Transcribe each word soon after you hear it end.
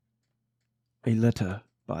A letter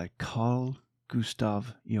by Carl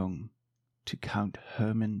Gustav Jung to Count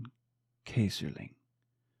Hermann Keyserling,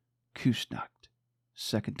 Küsnacht,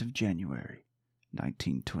 2nd of January,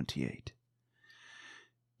 1928.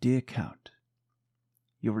 Dear Count,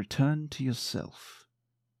 your return to yourself,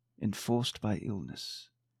 enforced by illness,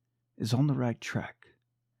 is on the right track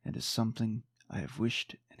and is something I have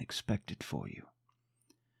wished and expected for you.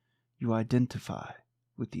 You identify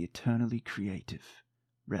with the eternally creative,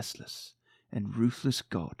 restless, and ruthless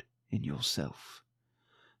God in yourself.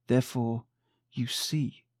 Therefore, you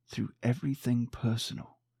see through everything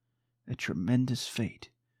personal a tremendous fate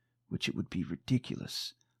which it would be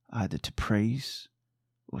ridiculous either to praise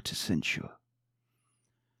or to censure.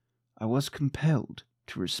 I was compelled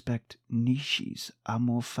to respect Nietzsche's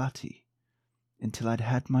Amor fati until I'd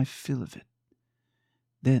had my fill of it.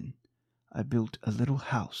 Then I built a little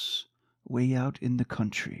house way out in the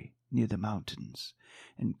country near the mountains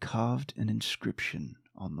and carved an inscription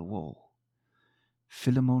on the wall.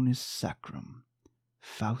 Philemonis sacrum,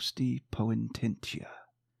 Fausti poenitentia,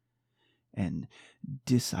 and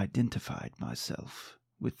disidentified myself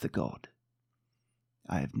with the god.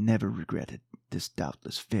 I have never regretted this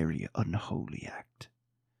doubtless very unholy act.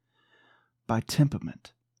 By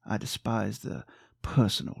temperament, I despise the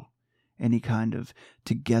personal, any kind of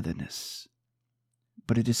togetherness,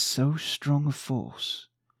 but it is so strong a force,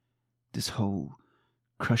 this whole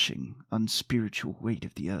crushing, unspiritual weight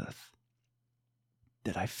of the earth,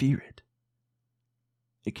 that I fear it.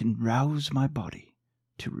 It can rouse my body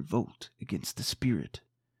to revolt against the spirit,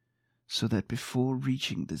 so that before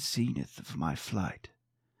reaching the zenith of my flight,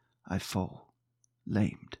 I fall,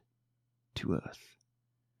 lamed, to earth.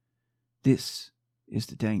 This is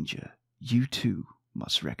the danger you too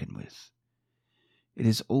must reckon with. It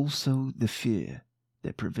is also the fear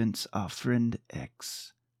that prevents our friend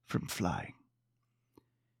X from flying.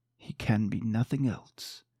 He can be nothing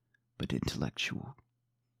else but intellectual.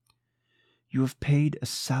 You have paid a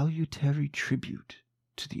salutary tribute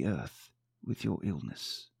to the earth with your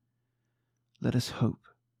illness. Let us hope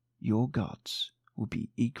your gods will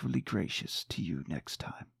be equally gracious to you next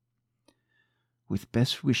time. With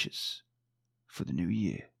best wishes for the new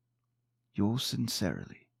year, yours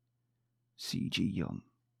sincerely, C.G. Jung.